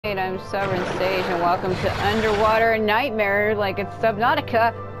Alright, I'm Sovereign Sage, and welcome to Underwater Nightmare, like it's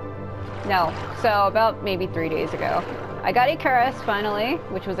Subnautica. No, so about maybe 3 days ago, I got Icarus finally,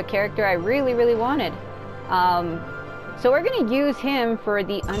 which was a character I really wanted. So we're gonna use him for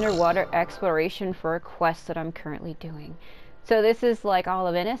the underwater exploration for a quest that I'm currently doing. So this is like all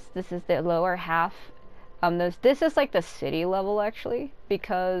of Innars. This is the lower half. This is like the city level actually,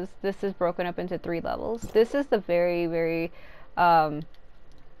 because this is broken up into 3 levels. This is the very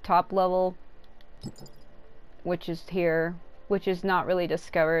top level, which is here, which is not really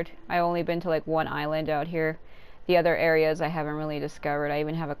discovered. I've only been to like 1 island out here. The other areas I haven't really discovered. I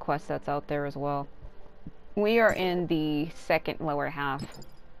even have a quest that's out there as well. We are in the 2nd lower half.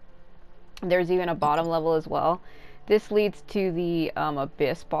 There's even a bottom level as well. This leads to the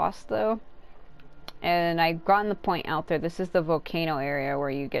abyss boss though. And I've gotten the point out there. This is the volcano area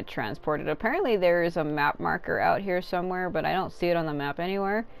where you get transported. Apparently there is a map marker out here somewhere, but I don't see it on the map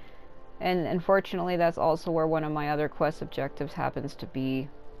anywhere. And unfortunately that's also where one of my other quest objectives happens to be.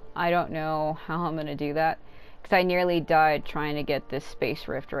 I don't know how I'm gonna do that, because I nearly died trying to get this space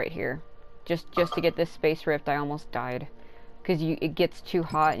rift right here. Just to get this space rift, I almost died. Because it gets too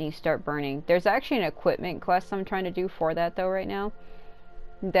hot and you start burning. There's actually an equipment quest I'm trying to do for that though right now.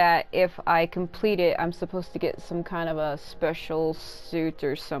 That if I complete it, I'm supposed to get some kind of a special suit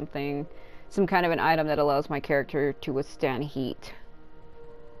or something. Some kind of an item that allows my character to withstand heat.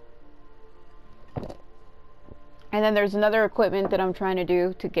 And then there's another equipment that I'm trying to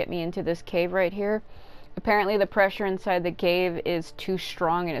do to get me into this cave right here. Apparently the pressure inside the cave is too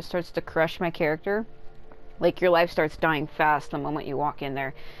strong and it starts to crush my character. Like your life starts dying fast the moment you walk in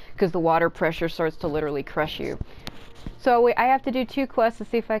there, because the water pressure starts to literally crush you. So I have to do 2 quests to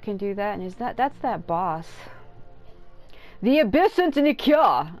see if I can do that, and that's that boss. The Abyss into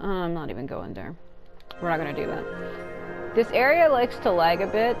Nikia! I'm not even going there. We're not gonna do that. This area likes to lag a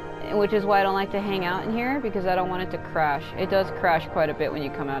bit, which is why I don't like to hang out in here, because I don't want it to crash. It does crash quite a bit when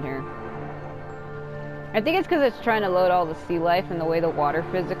you come out here. I think it's because it's trying to load all the sea life, and the way the water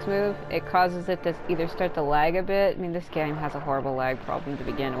physics move, it causes it to either start to lag a bit. I mean, this game has a horrible lag problem to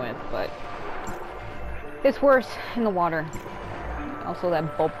begin with, but it's worse in the water. Also,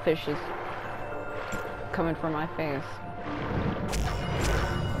 that bulbfish is coming from my face.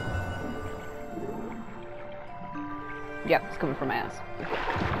 Yep, it's coming from my ass.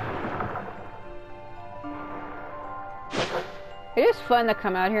 It is fun to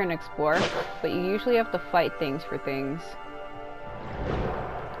come out here and explore, but you usually have to fight things for things.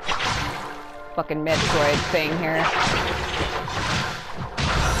 Fucking Metroid thing here.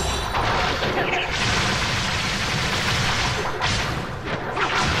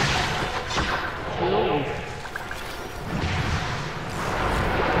 Ooh.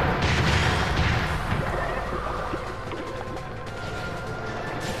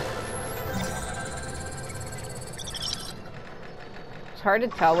 It's hard to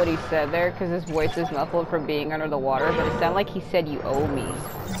tell what he said there because his voice is muffled from being under the water, but it sounded like he said, "You owe me."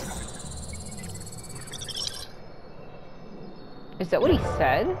 Is that what he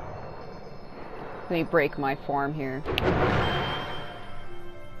said? Let me break my form here.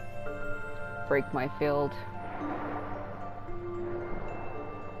 Break my field.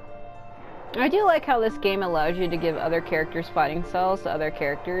 I do like how this game allows you to give other characters fighting styles to other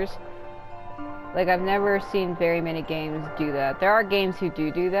characters. Like, I've never seen very many games do that. There are games who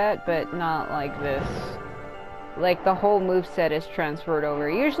do that, but not like this. Like, the whole moveset is transferred over.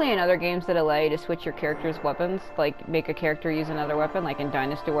 Usually in other games that allow you to switch your character's weapons, like make a character use another weapon, like in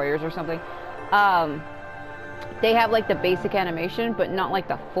Dynasty Warriors or something, they have like the basic animation, but not like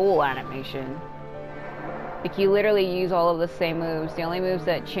the full animation. Like, you literally use all of the same moves. The only moves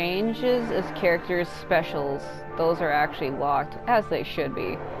that changes is characters' specials. Those are actually locked, as they should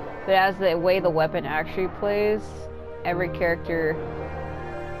be. But as the way the weapon actually plays, every character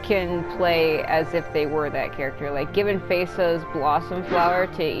can play as if they were that character. Like, given Phasa's Blossom Flower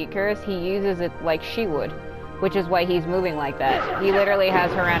to Icarus, he uses it like she would, which is why he's moving like that. He literally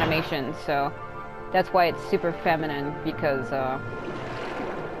has her animation, so that's why it's super feminine, because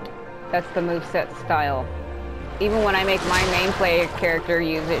that's the moveset style. Even when I make my main play character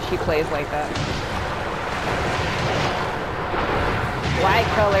use it, she plays like that. Light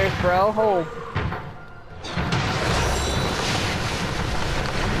colors, bro. Oh.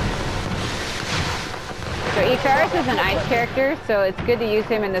 So Icarus is an ice character, so it's good to use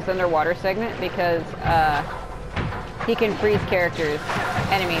him in this underwater segment because he can freeze characters,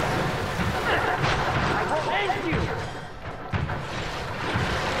 enemies.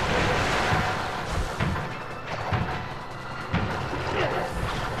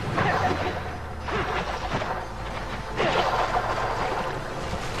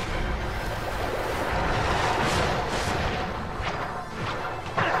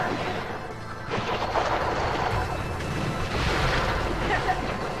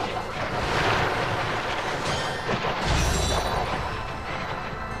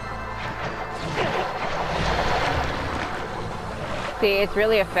 See, it's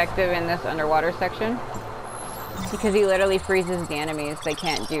really effective in this underwater section because he literally freezes the enemies. They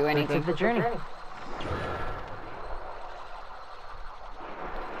can't do anything. Of the journey.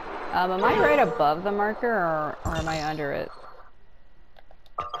 Am I right above the marker or am I under it?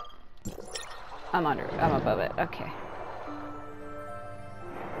 I'm under it. I'm above it. Okay.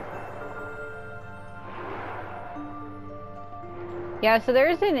 Yeah, so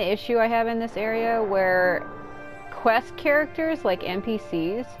there's an issue I have in this area where quest characters, like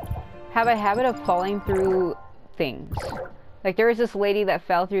NPCs, have a habit of falling through things. Like, there was this lady that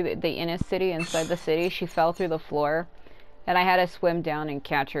fell through the Innars city inside the city. She fell through the floor, and I had to swim down and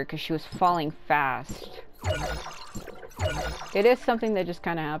catch her because she was falling fast. It is something that just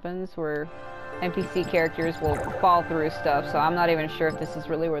kind of happens where NPC characters will fall through stuff, so I'm not even sure if this is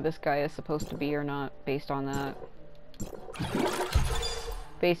really where this guy is supposed to be or not, based on that.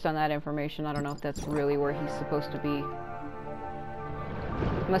 Based on that information, I don't know if that's really where he's supposed to be.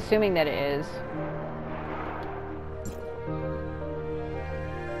 I'm assuming that it is.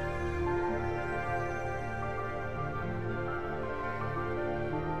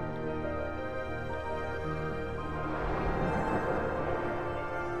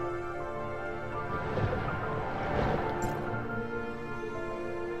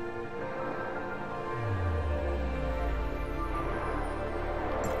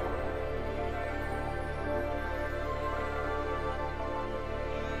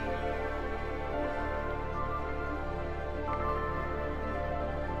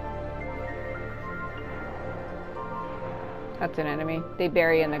 That's an enemy. They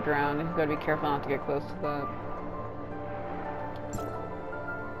bury in the ground. You've got to be careful not to get close to that.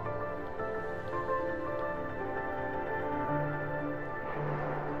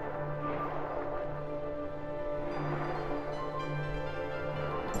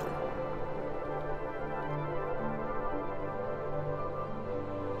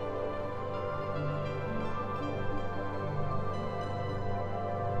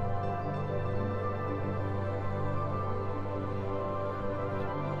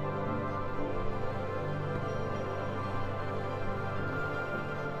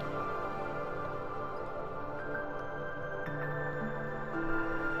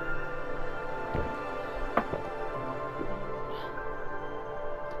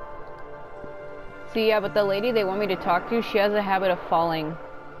 See, yeah, but the lady they want me to talk to, she has a habit of falling.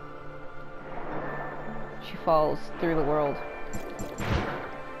 She falls through the world.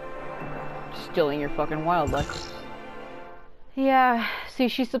 Stealing your fucking wildlife. Yeah, see,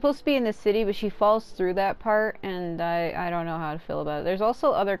 she's supposed to be in the city, but she falls through that part, and I don't know how to feel about it. There's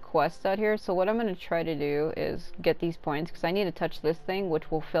also other quests out here, so what I'm going to try to do is get these points, because I need to touch this thing,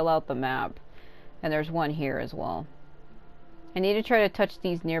 which will fill out the map. And there's one here as well. I need to try to touch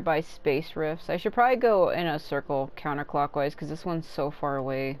these nearby space rifts. I should probably go in a circle counterclockwise because this one's so far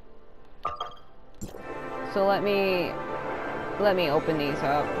away. So let me open these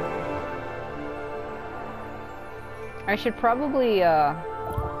up. I should probably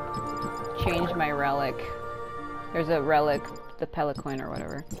change my relic. There's a relic, the pelican or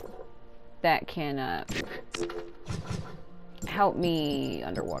whatever, that can help me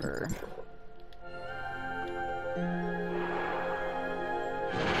underwater.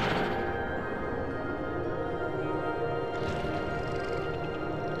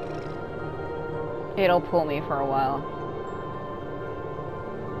 It'll pull me for a while.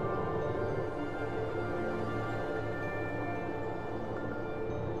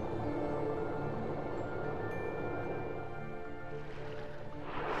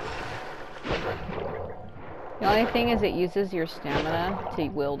 The only thing is it uses your stamina to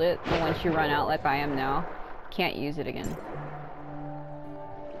wield it, and once you run out like I am now, can't use it again.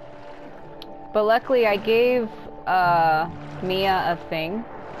 But luckily I gave Mia a thing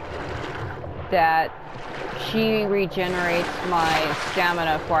that she regenerates my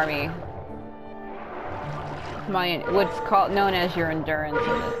stamina for me. What's known as your endurance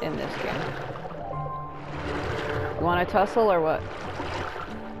in this game. You want to tussle or what?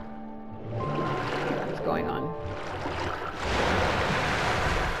 What's going on?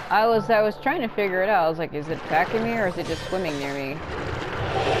 I was trying to figure it out. I was like, is it attacking me or is it just swimming near me?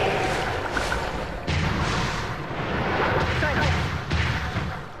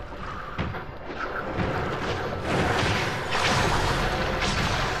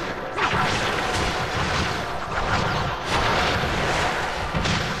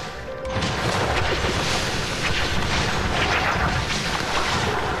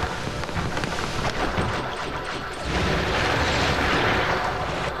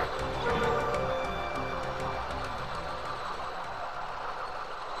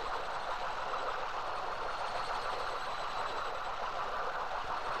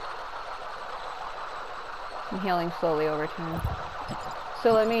 I'm healing slowly over time.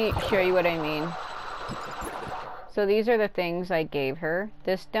 So let me show you what I mean. So these are the things I gave her.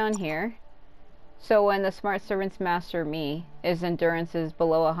 This down here. So when the Smart Servant's Master Me is endurance is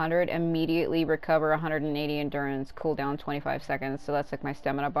below 100, immediately recover 180 endurance, cooldown 25 seconds. So that's like my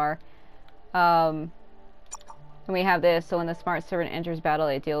stamina bar. And we have this. So when the Smart Servant enters battle,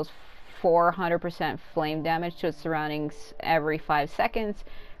 it deals 400% flame damage to its surroundings every 5 seconds,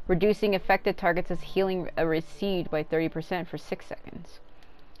 reducing affected targets' healing recede by 30% for 6 seconds.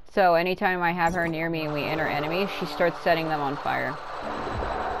 So anytime I have her near me and we enter enemies, she starts setting them on fire.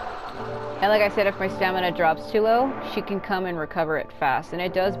 And like I said, if my stamina drops too low, she can come and recover it fast, and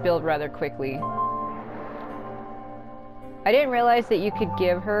it does build rather quickly. I didn't realize that you could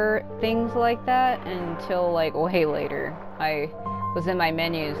give her things like that until like way later. I was in my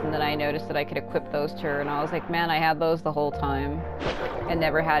menus and then I noticed that I could equip those to her, and I was like, man, I had those the whole time and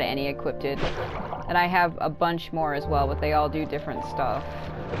never had any equipped. And I have a bunch more as well, but they all do different stuff.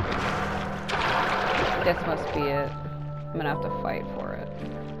 This must be it. I'm gonna have to fight for it.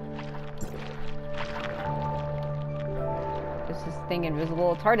 Is this thing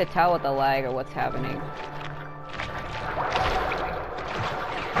invisible? It's hard to tell with the lag or what's happening.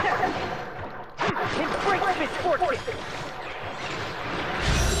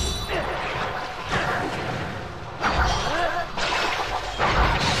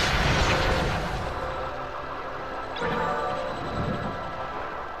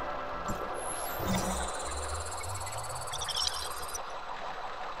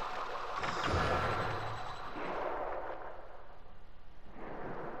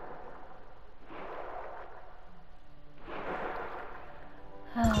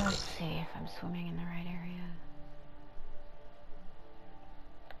 Let's see if I'm swimming in the right area.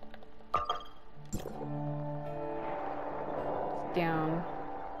 It's down.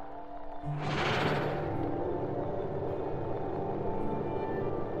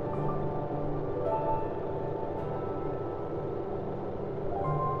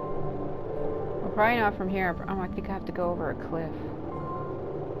 Well, probably not from here. Oh, I think I have to go over a cliff.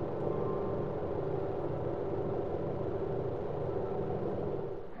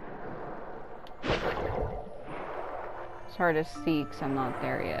 It's hard to see because I'm not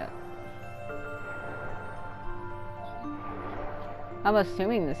there yet. I'm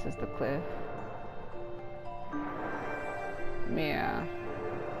assuming this is the cliff. Yeah.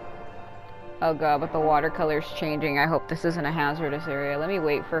 Oh god, but the watercolor's changing. I hope this isn't a hazardous area. Let me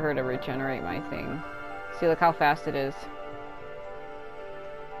wait for her to regenerate my thing. See, look how fast it is.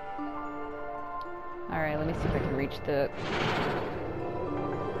 Alright, let me see if I can reach the...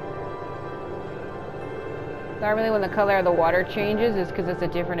 Normally when the color of the water changes is because it's a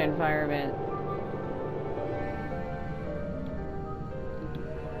different environment.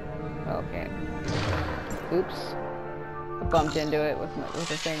 Okay. Oops. I bumped into it with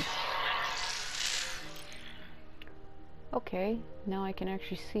the thing. Okay, now I can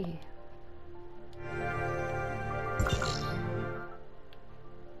actually see.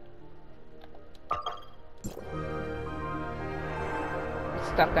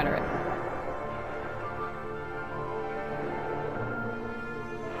 Stuck under it.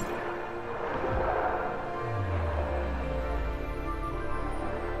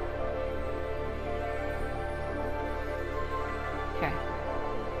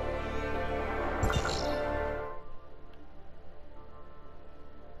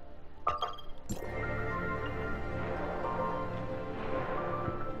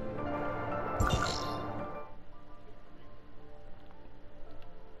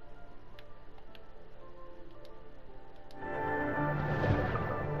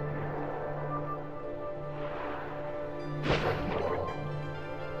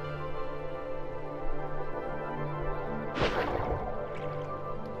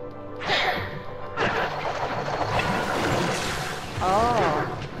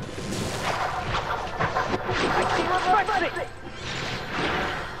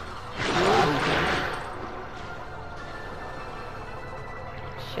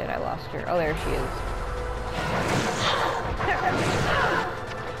 Shit, I lost her. Oh, there she is.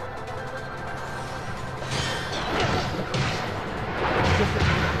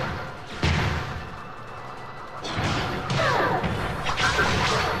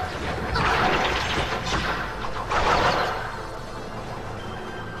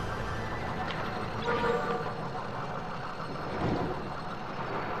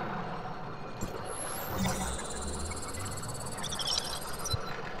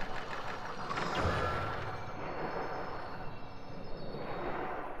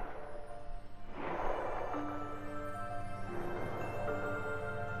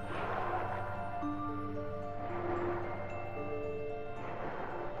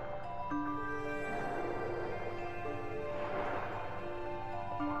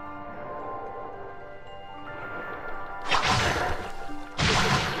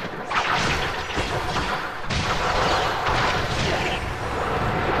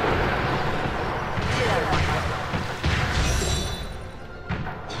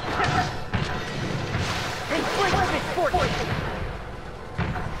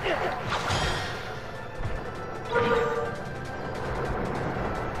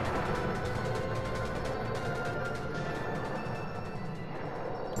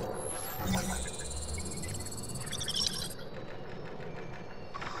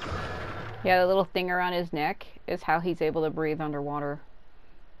 Yeah, the little thing around his neck is how he's able to breathe underwater.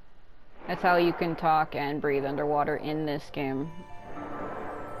 That's how you can talk and breathe underwater in this game.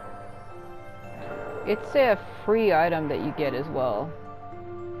 It's a free item that you get as well.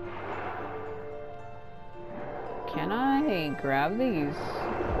 Can I grab these?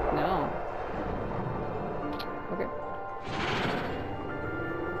 No. Okay.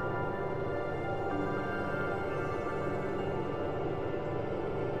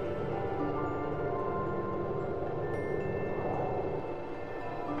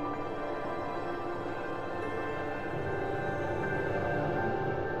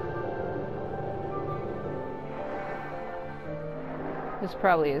 This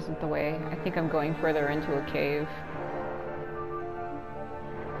probably isn't the way. I think I'm going further into a cave.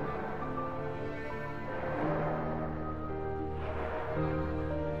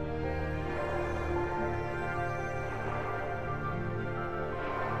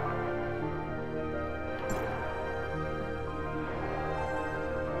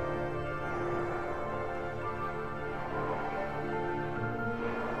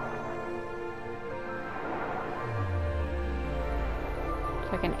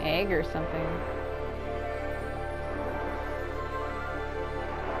 Like an egg or something.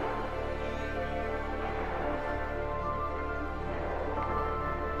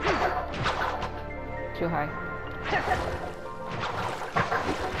 Too high.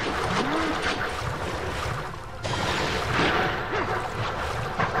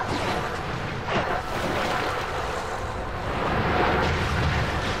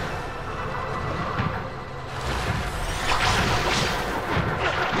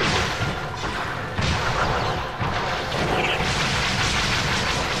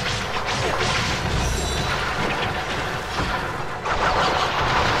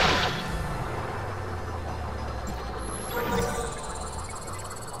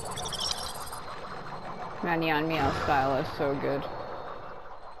 Man, Neon Meow style is so good.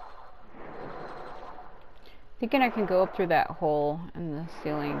 Thinking I can go up through that hole in the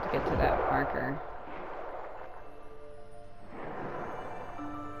ceiling to get to that marker.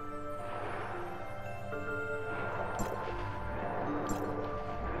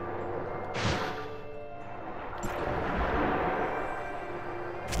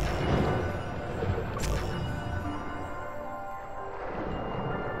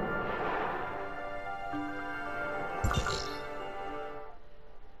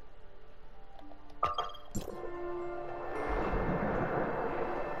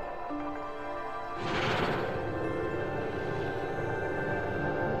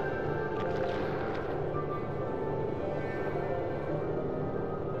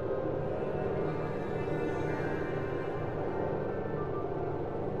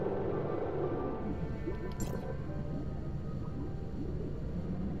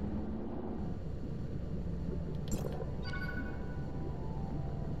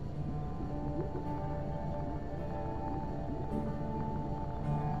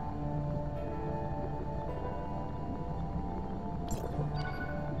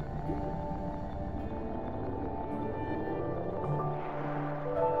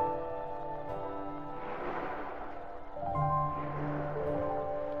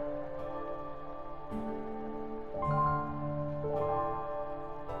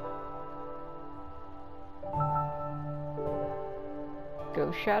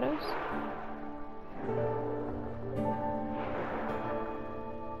 Ghost shadows?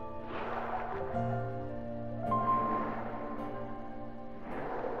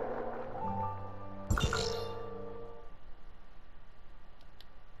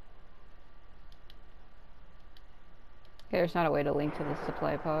 Okay, there's not a way to link to the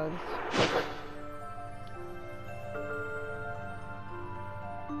supply pods.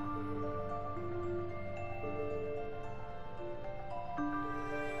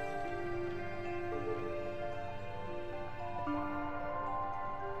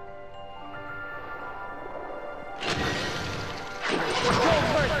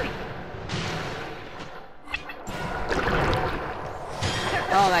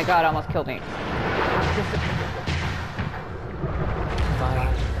 Oh my god, almost killed me.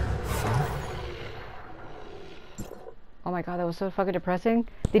 Oh my god, that was so fucking depressing.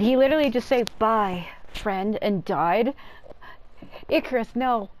 Did he literally just say, bye, friend, and died? Icarus,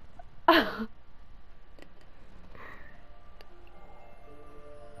 no. I'm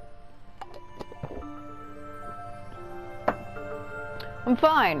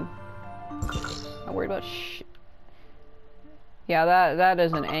fine. Not worried about shit. Yeah, that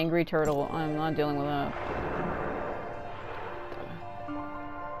is an angry turtle. I'm not dealing with that.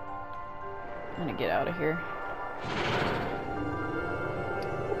 I'm gonna get out of here.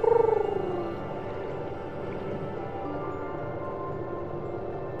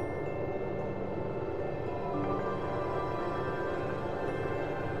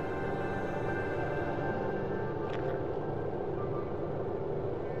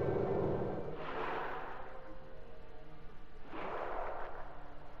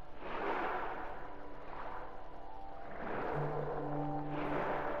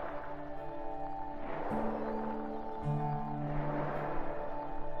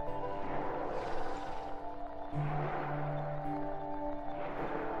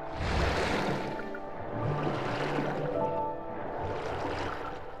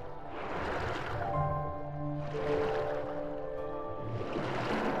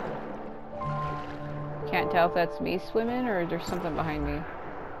 can't tell if that's me swimming or there's something behind me.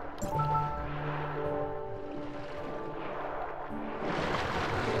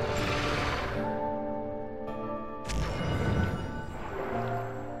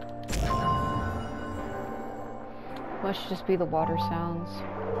 Must just be the water sounds.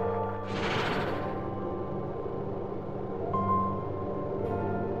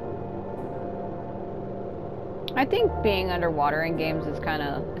 I think being underwater in games is kind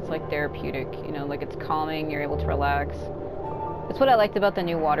of, it's like therapeutic, you know, like it's calming, you're able to relax. That's what I liked about the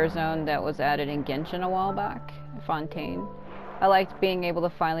new water zone that was added in Genshin a while back, Fontaine. I liked being able to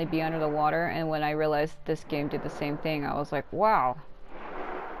finally be under the water, and when I realized this game did the same thing, I was like, wow.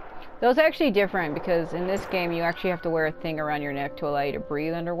 That was actually different, because in this game you actually have to wear a thing around your neck to allow you to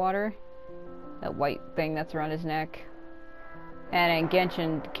breathe underwater. That white thing that's around his neck. And in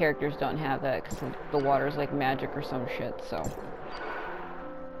Genshin, the characters don't have that because the water's like magic or some shit, so.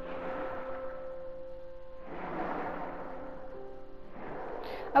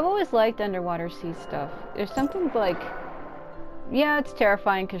 I've always liked underwater sea stuff. There's something like, yeah, it's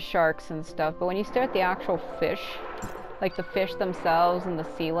terrifying because sharks and stuff, but when you stare at the actual fish, like the fish themselves and the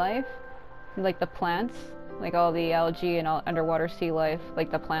sea life, like the plants, like all the algae and all underwater sea life, like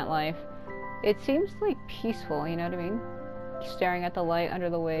the plant life, it seems like peaceful, you know what I mean? Staring at the light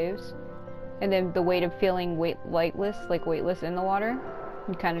under the waves, and then the weight of feeling weightless in the water.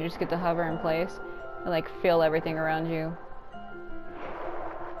 You kind of just get to hover in place and like feel everything around you.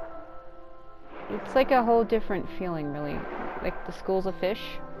 It's like a whole different feeling, really. Like the schools of fish.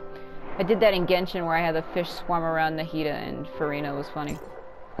 I did that in Genshin where I had the fish swarm around Nahida and Farina. It was funny.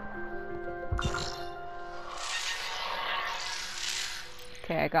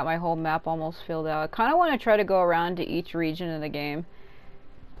 Okay, I got my whole map almost filled out. I kind of want to try to go around to each region of the game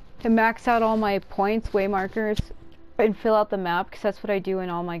and max out all my points, way markers, and fill out the map, because that's what I do in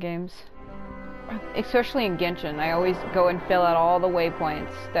all my games. Especially in Genshin, I always go and fill out all the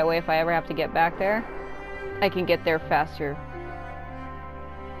waypoints. That way if I ever have to get back there, I can get there faster.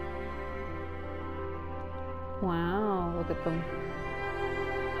 Wow, look at them.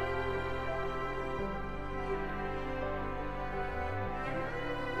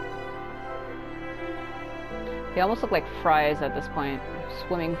 They almost look like fries at this point.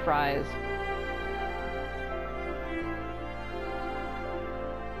 Swimming fries.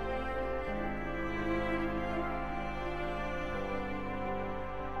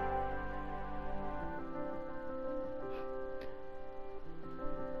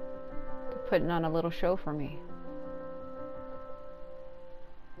 They're putting on a little show for me.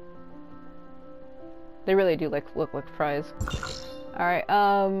 They really do look like fries. Alright,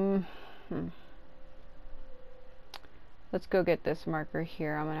 let's go get this marker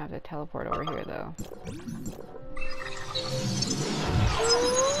here. I'm gonna have to teleport over here, though.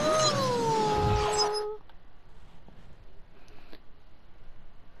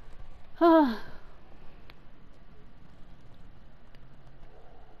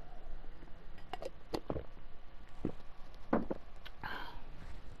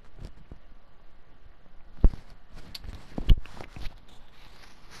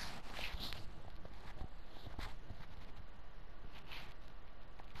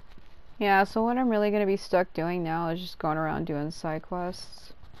 Yeah, so what I'm really going to be stuck doing now is just going around doing side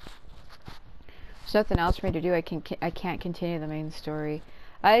quests. There's nothing else for me to do. I can't continue the main story.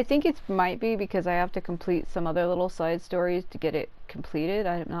 I think it might be because I have to complete some other little side stories to get it completed.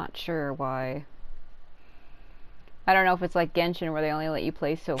 I'm not sure why. I don't know if it's like Genshin where they only let you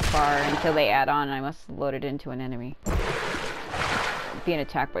play so far until they add on and I must load it into an enemy. Being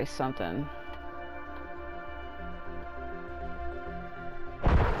attacked by something.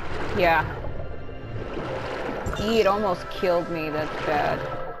 Yeah. It almost killed me. That's bad.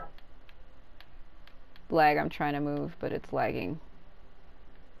 Lag, I'm trying to move, but it's lagging.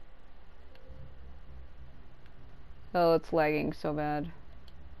 Oh, it's lagging so bad.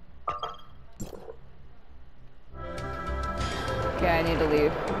 Okay, I need to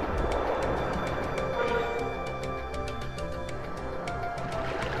leave.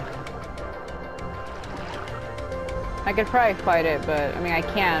 I could probably fight it, but, I mean, I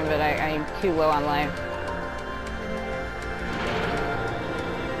can, but I'm too low on life.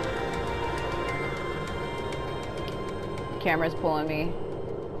 Camera's pulling me.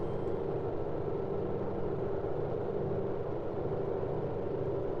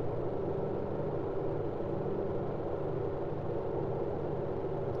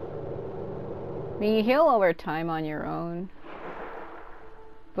 I mean, you heal over time on your own.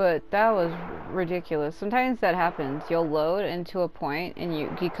 But that was ridiculous. Sometimes that happens. You'll load into a point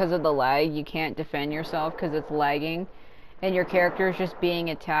and because of the lag, you can't defend yourself because it's lagging and your character is just being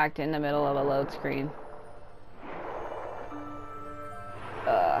attacked in the middle of a load screen.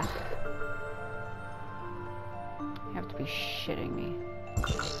 be shitting me.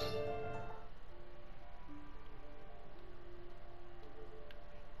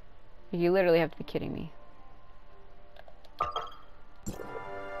 You literally have to be kidding me.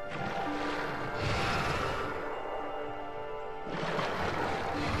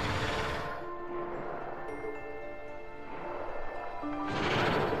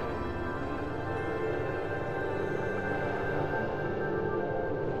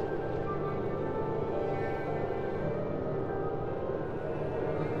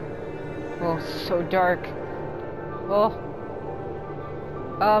 Oh, so dark. Oh.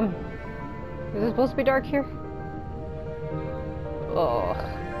 Is it supposed to be dark here? Oh,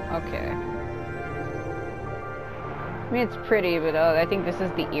 okay. I mean, it's pretty, but I think this is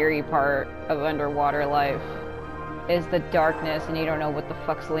the eerie part of underwater life. Is the darkness and you don't know what the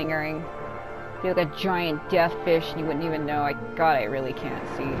fuck's lingering. You feel like a giant death fish and you wouldn't even know. God, I really can't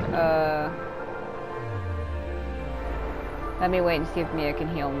see. Let me wait and see if Mia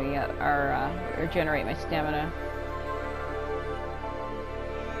can heal me or regenerate my stamina.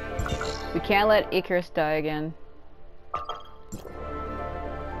 We can't let Icarus die again.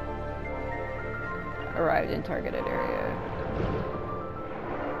 Arrived in targeted area.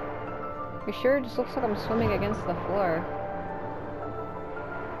 You sure? It just looks like I'm swimming against the floor.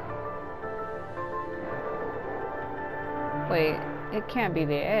 Wait, it can't be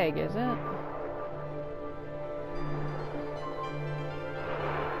the egg, is it?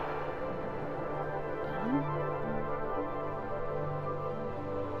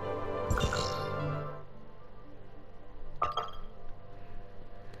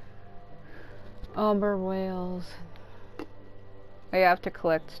 Umber whales. I have to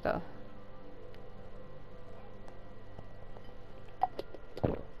collect stuff.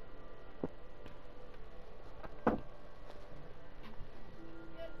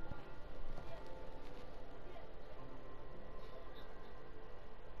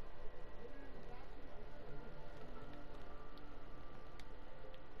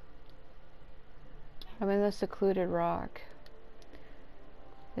 I'm in the secluded rock.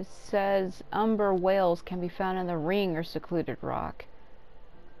 It says umber whales can be found in the ring or secluded rock.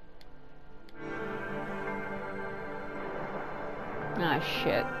 Ah,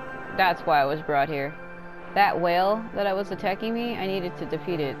 shit. That's why I was brought here. That whale that was attacking me, I needed to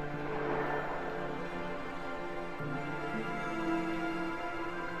defeat it.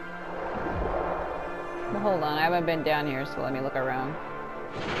 Well, hold on, I haven't been down here, so let me look around.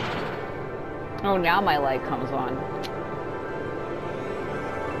 Oh, now my light comes on.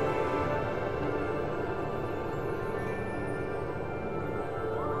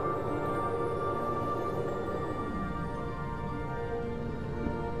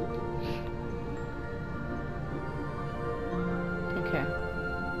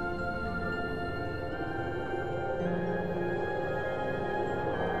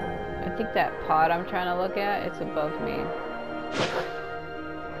 I think that pod I'm trying to look at, it's above me.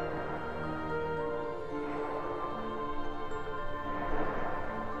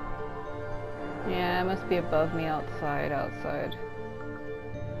 Yeah, it must be above me outside.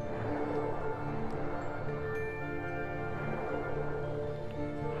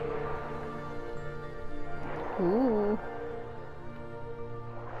 Ooh.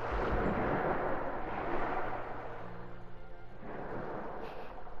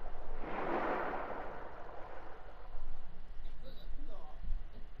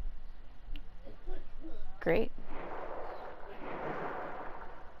 Great.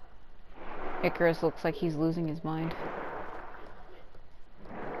 Icarus looks like he's losing his mind.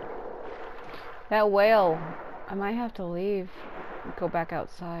 That whale, I might have to leave and go back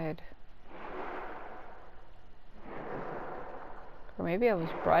outside. Or maybe I was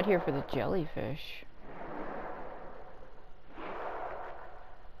brought here for the jellyfish.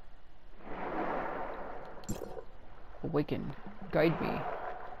 Awaken. Guide me.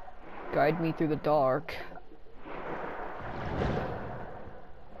 Guide me through the dark.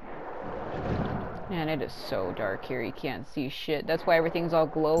 Man, it is so dark here, you can't see shit. That's why everything's all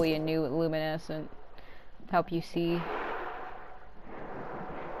glowy and new luminescent. Help you see.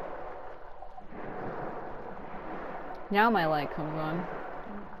 Now my light comes on.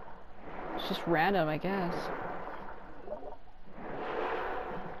 It's just random, I guess.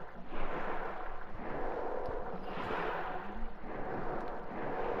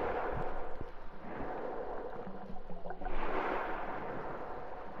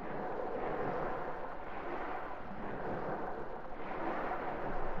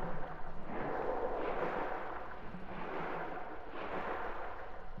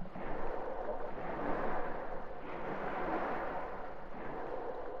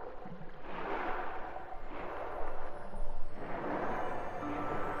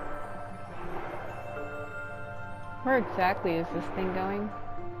 Where exactly is this thing going?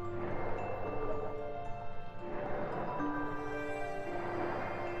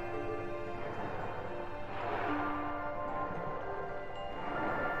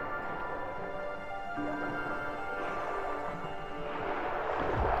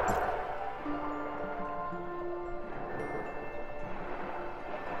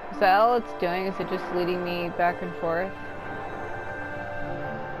 Is that all it's doing? Is it just leading me back and forth?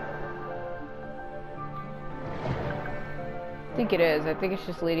 I think it is. I think it's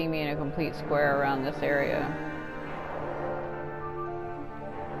just leading me in a complete square around this area.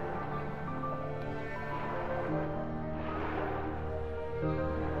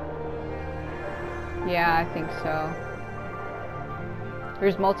 Yeah, I think so.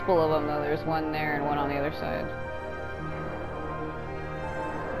 There's multiple of them though. There's one there and one on the other side.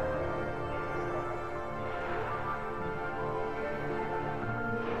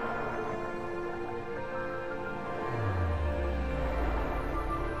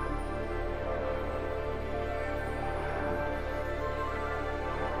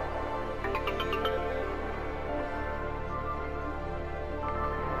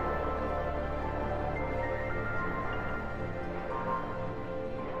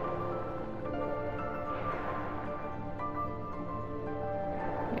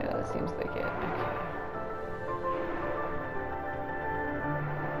 Seems like it. Okay.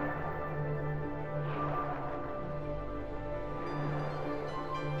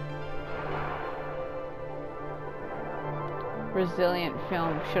 Resilient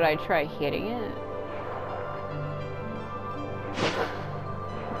film. Should I try hitting it?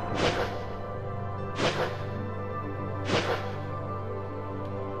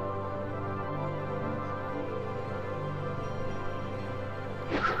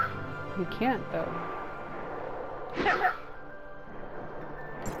 You can't, though.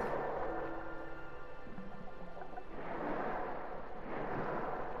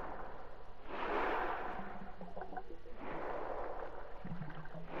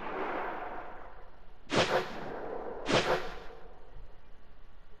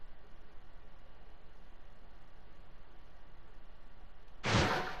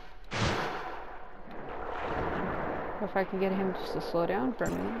 If I can get him just to slow down for a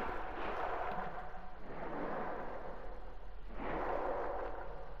minute.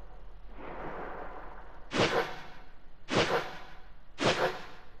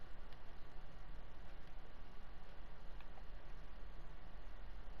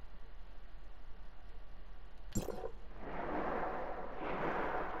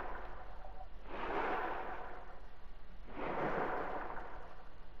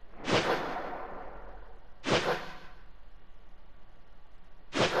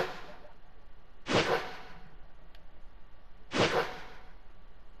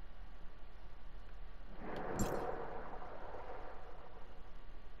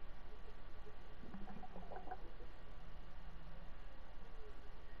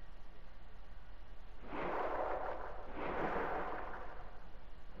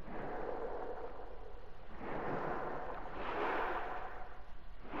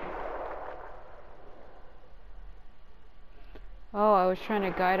 Oh, I was trying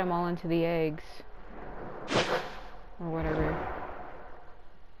to guide them all into the eggs. Or whatever.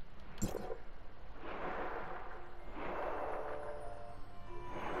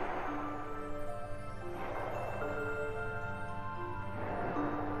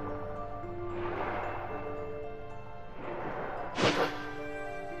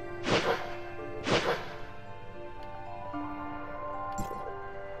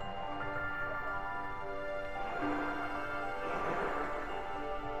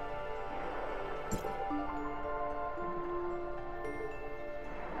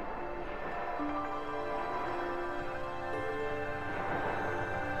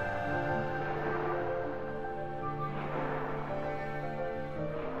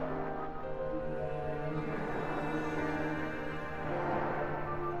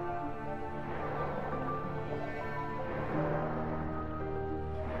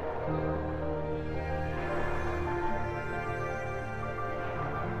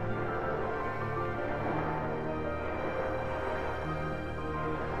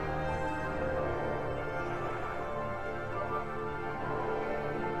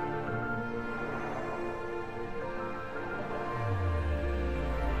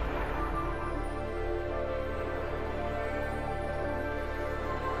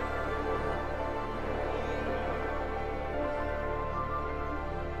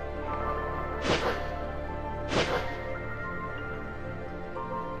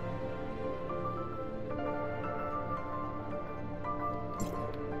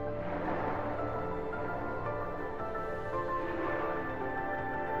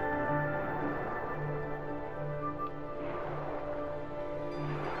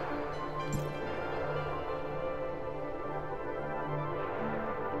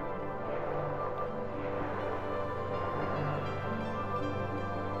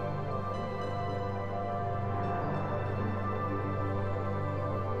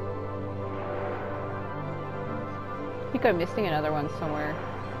 think I'm missing another one somewhere.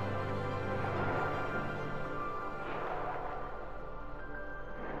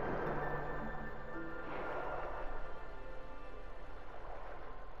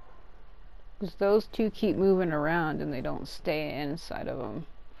 Because those two keep moving around and they don't stay inside of them.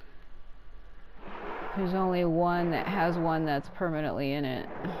 There's only one that has one that's permanently in it.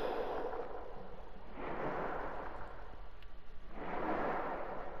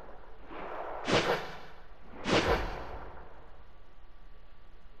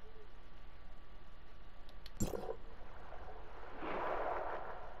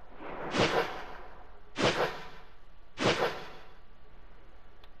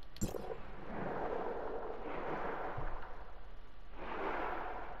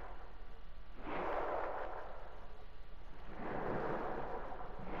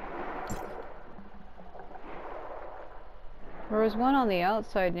 There was one on the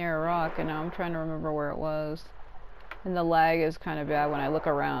outside near a rock, and now I'm trying to remember where it was. And the lag is kind of bad when I look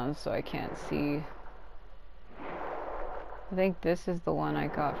around, so I can't see. I think this is the one I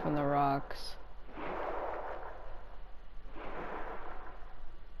got from the rocks.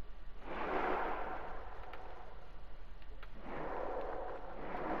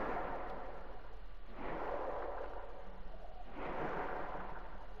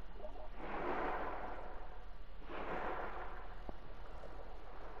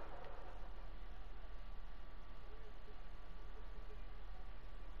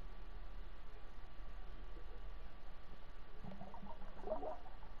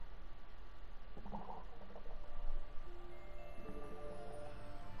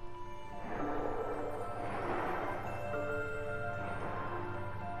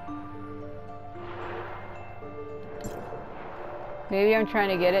 Maybe I'm trying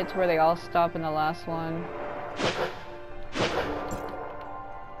to get it to where they all stop in the last one.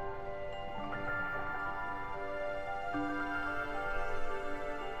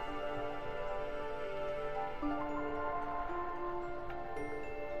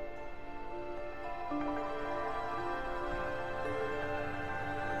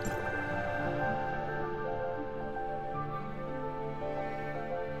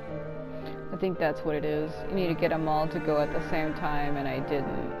 I think that's what it is. You need to get them all to go at the same time, and I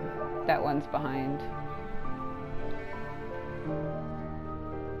didn't. That one's behind.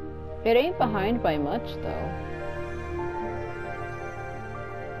 It ain't behind by much, though.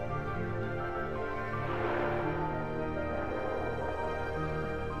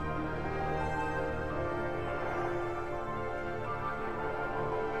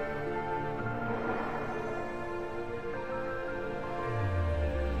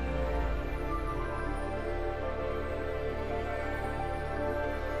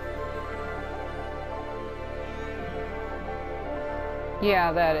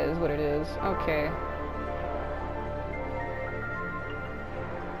 Yeah, that is what it is. Okay.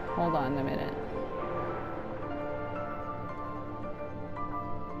 Hold on a minute.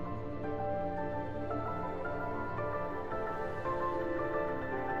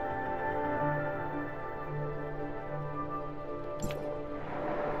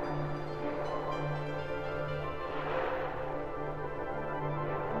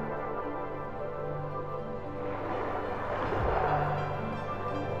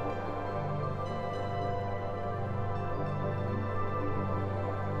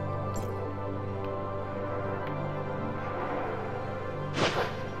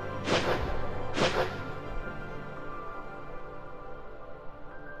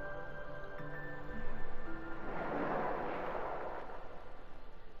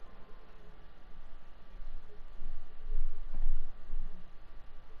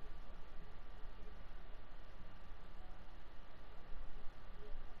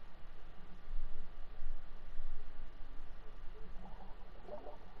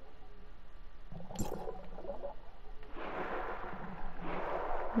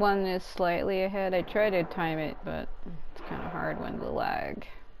 One is slightly ahead. I try to time it, but it's kind of hard when the lag.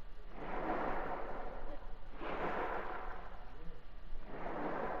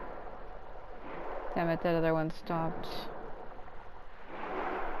 Damn it, that other one stopped.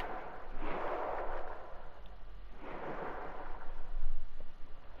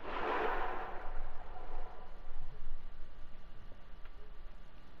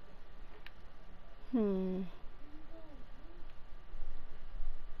 Hmm.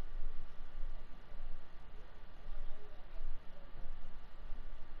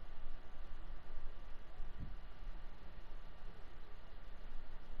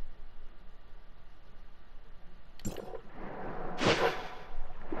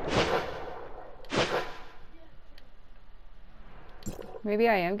 Maybe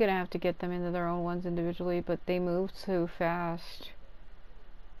I am gonna have to get them into their own ones individually, but they move so fast.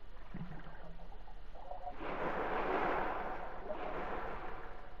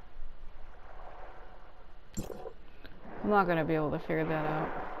 I'm not gonna be able to figure that out.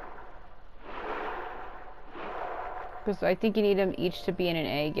 Because I think you need them each to be in an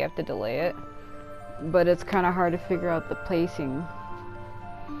egg, you have to delay it. But it's kind of hard to figure out the placing.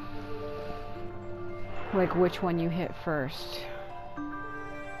 Like which one you hit first.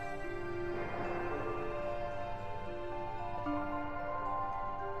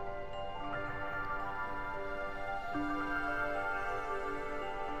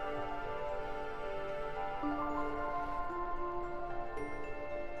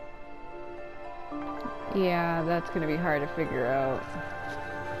 Yeah, that's gonna be hard to figure out.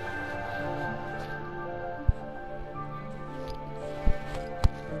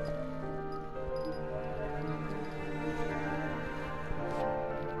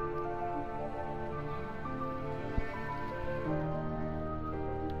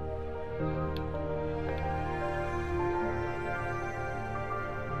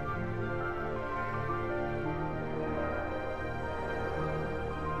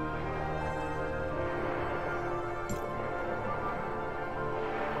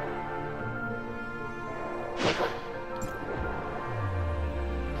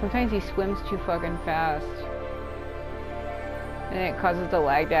 Sometimes he swims too fucking fast. And it causes the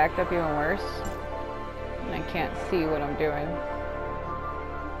lag to act up even worse. And I can't see what I'm doing.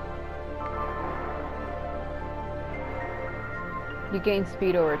 You gain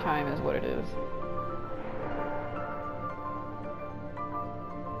speed over time is what it is.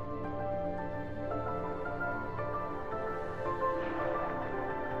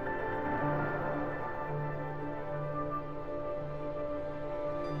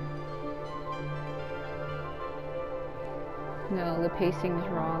 No, the pacing is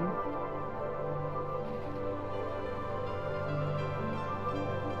wrong.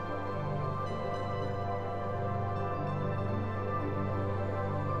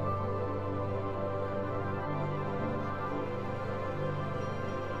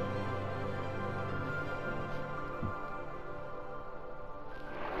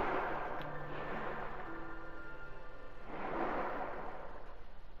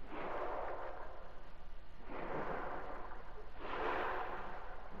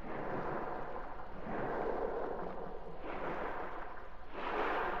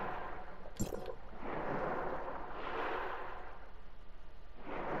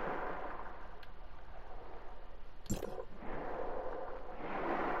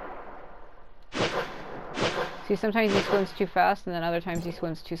 See, sometimes he swims too fast, and then other times he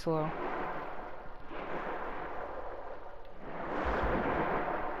swims too slow.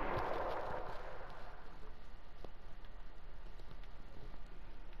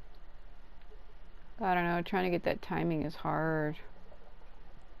 I don't know, trying to get that timing is hard.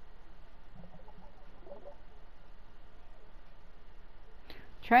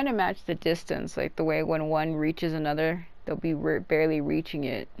 Trying to match the distance, like the way when one reaches another, they'll be barely reaching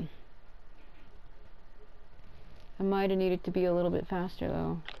it. I might have needed to be a little bit faster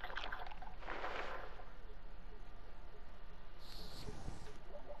though.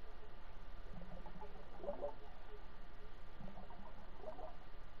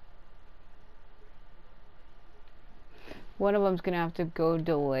 One of them's gonna have to go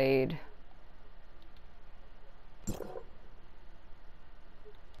delayed.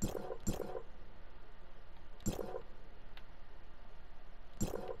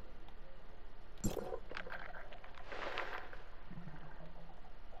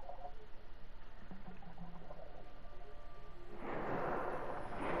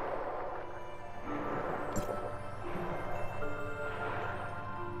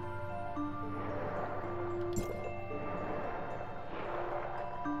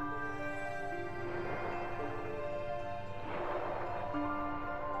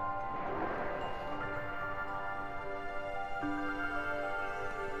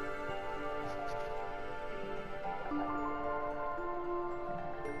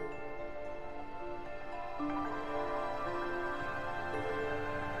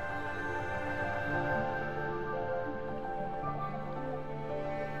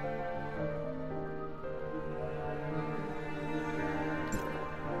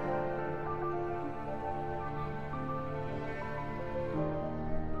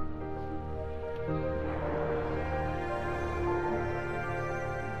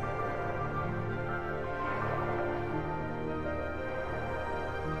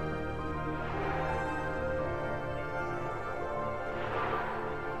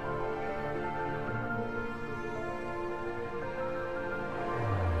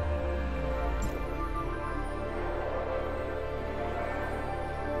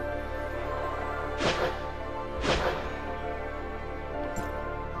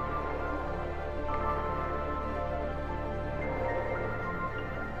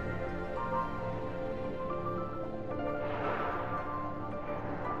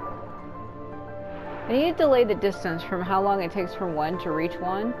 I need to delay the distance from how long it takes from one to reach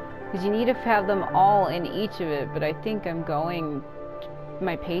one, because you need to have them all in each of it, but I think I'm going...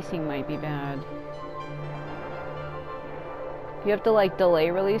 my pacing might be bad. You have to like delay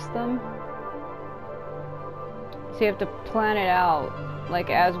release them. So you have to plan it out. Like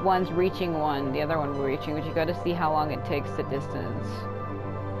as one's reaching one, the other one will reaching, but you gotta see how long it takes the distance.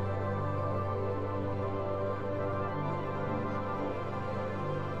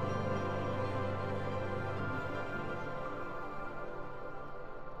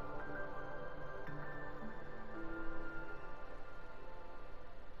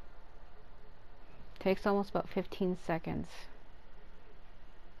 Takes almost about 15 seconds.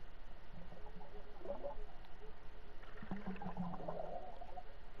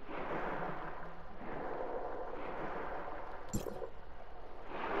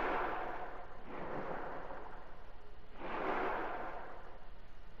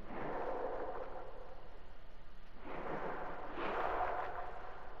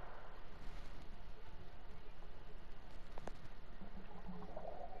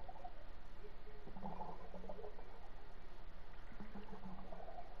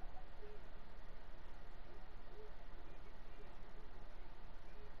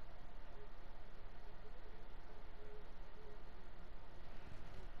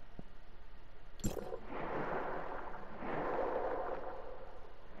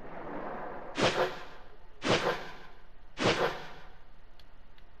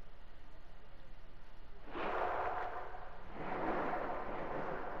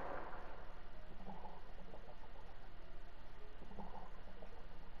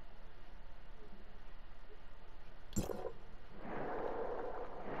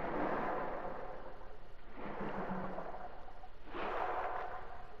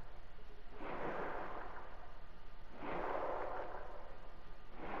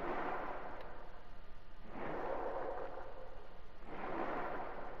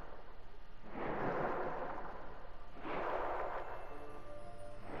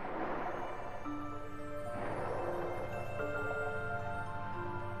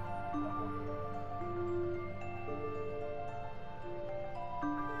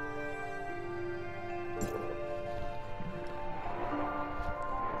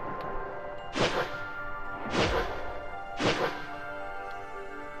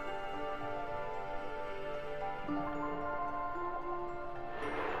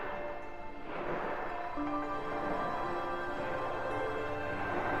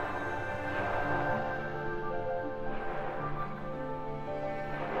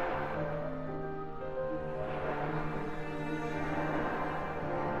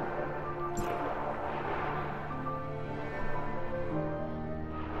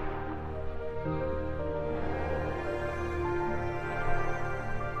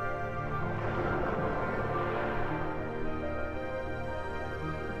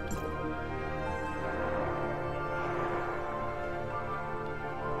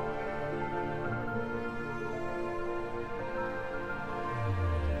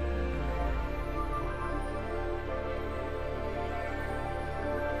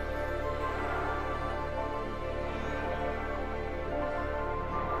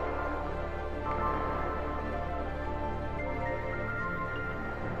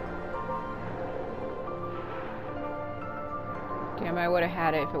 Damn, I would have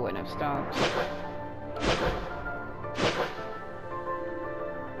had it if it wouldn't have stopped.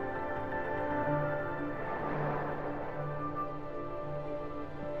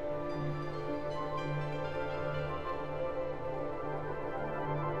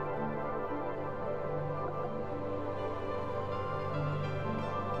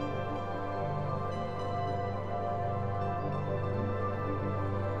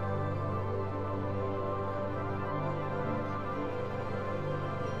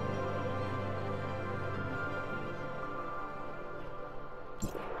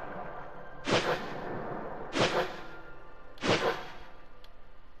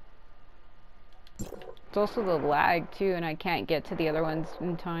 It's also the lag too, and I can't get to the other ones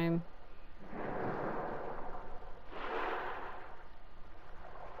in time.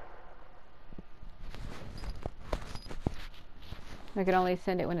 I can only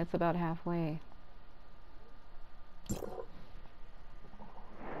send it when it's about halfway.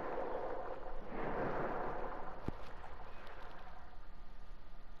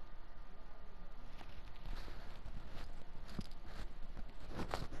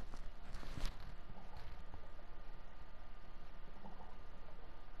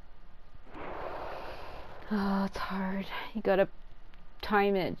 Oh, it's hard. You gotta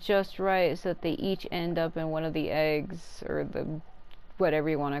time it just right so that they each end up in one of the eggs or the whatever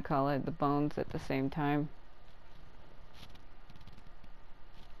you want to call it, the bones at the same time.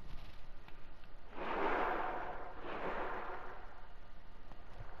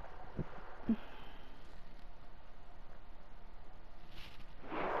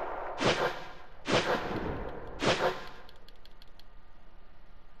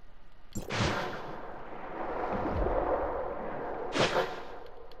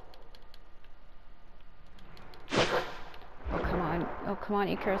 Oh, come on,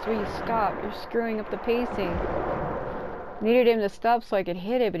 Icarus, will you stop? You're screwing up the pacing. Needed him to stop so I could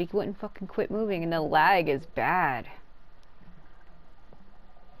hit it, but he wouldn't fucking quit moving, and the lag is bad.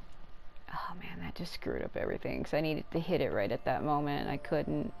 Oh man, that just screwed up everything, because I needed to hit it right at that moment, and I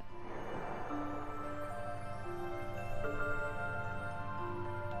couldn't.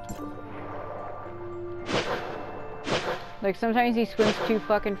 Like, sometimes he swims too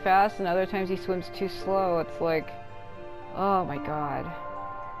fucking fast, and other times he swims too slow. It's like... oh my god.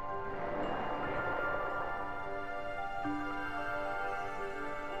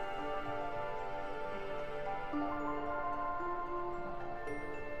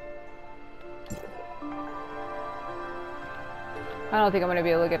 I don't think I'm gonna be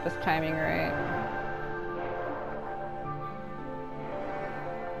able to get this timing right.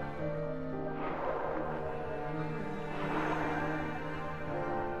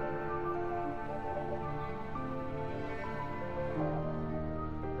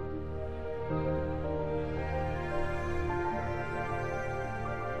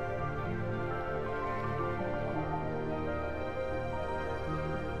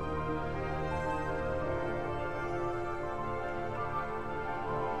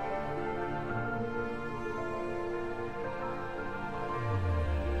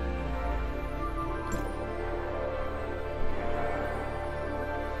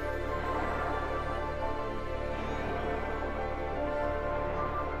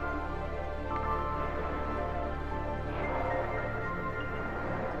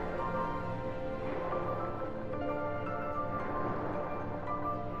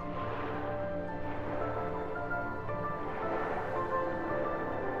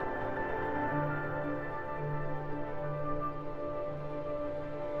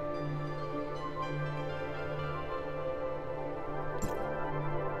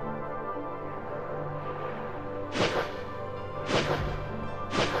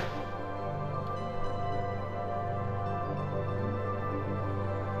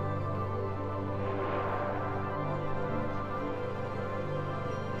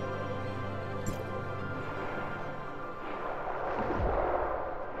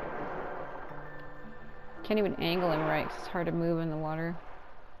 Can't even angle him right because it's hard to move in the water.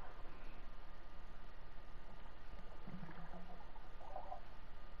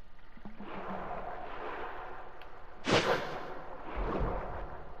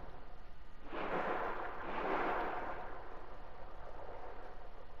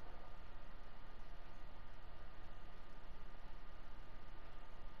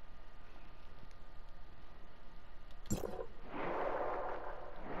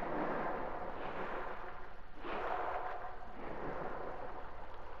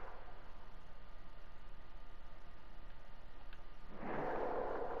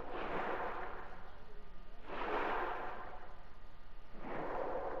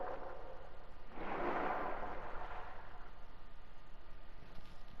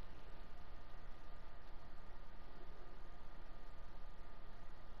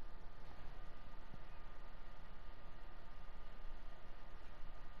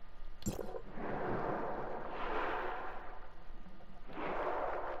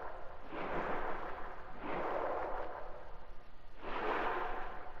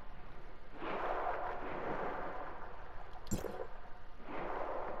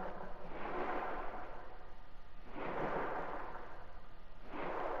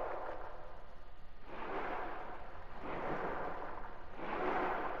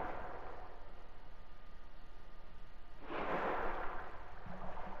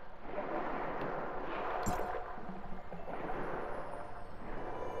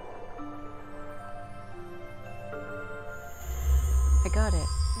 I got it.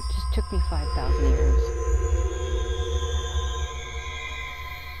 It just took me 5,000 years.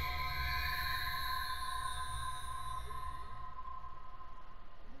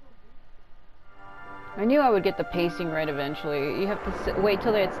 I knew I would get the pacing right eventually. You have to wait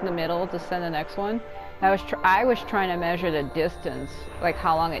till it's in the middle to send the next one. I was trying to measure the distance, like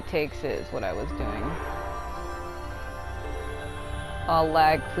how long it takes is what I was doing. Oh,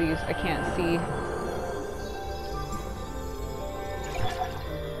 lag, please. I can't see.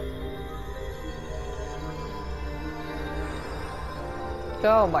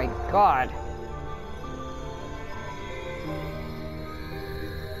 Oh my god.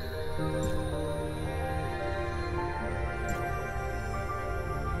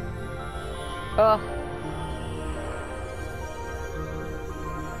 Ugh.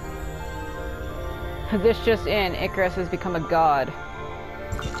 This just in, Icarus has become a god.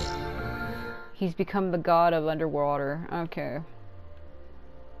 He's become the god of underwater. Okay.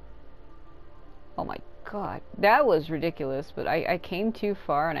 Oh my god. That was ridiculous, but I came too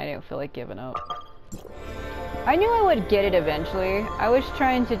far and I didn't feel like giving up. I knew I would get it eventually. I was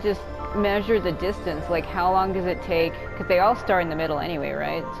trying to just measure the distance, like how long does it take, because they all start in the middle anyway,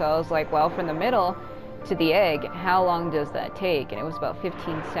 right? So I was like, well, from the middle to the egg, how long does that take? And it was about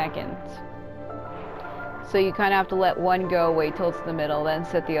 15 seconds. So you kind of have to let one go, wait till it's in the middle, then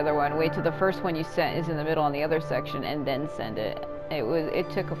set the other one, wait till the first one you sent is in the middle on the other section, and then send it. It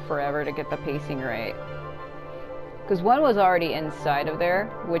took forever to get the pacing right. Because one was already inside of there,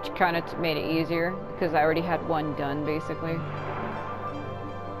 which kind of made it easier, because I already had one done, basically.